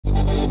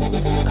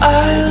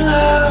I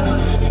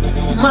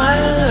love my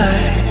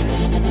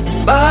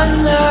life, but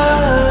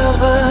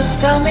never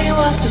tell me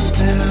what to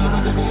do.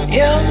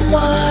 Your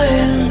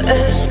mind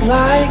is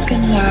like a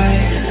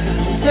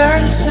knife,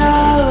 turns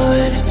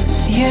out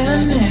you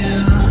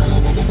knew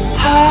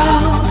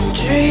how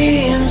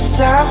dreams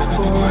are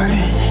born,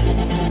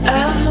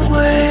 and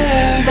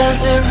where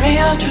does the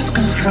real truth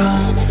come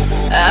from?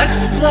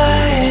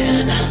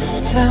 Explain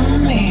to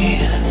me,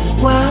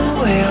 when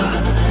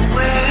will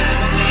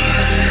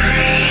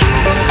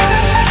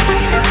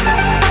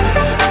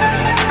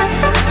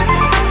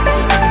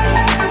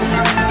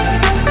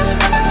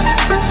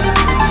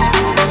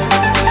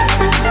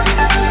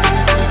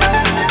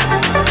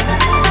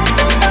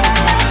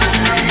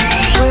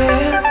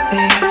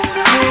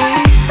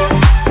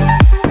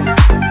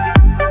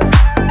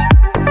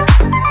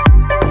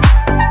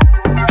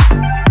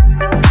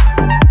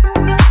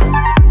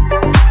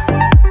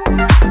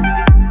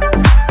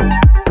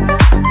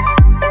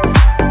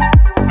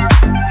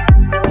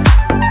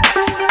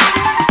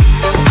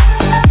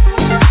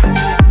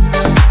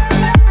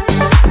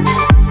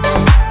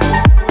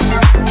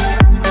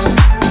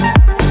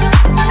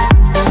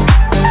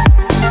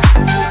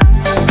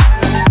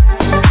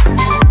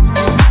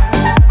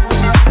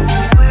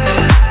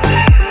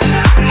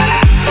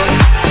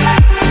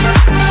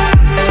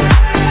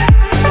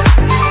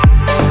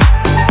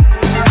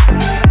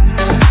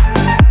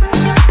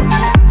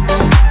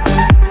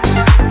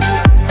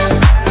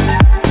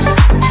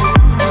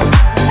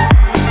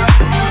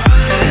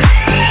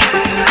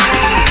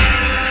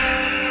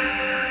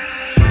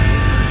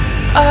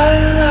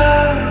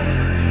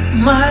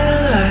my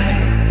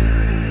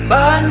life,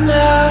 but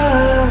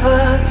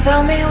never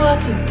tell me what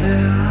to do.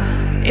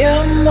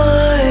 Your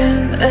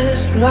mind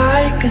is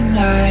like a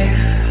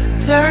knife,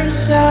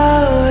 turns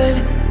out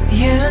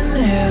you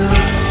knew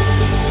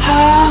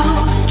how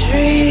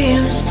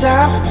dreams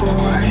are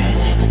born,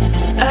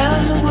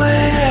 and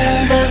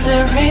where does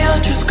the real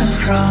truth come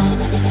from?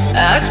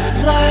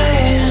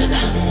 Explain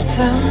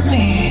to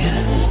me,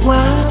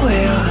 when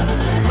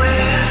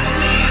will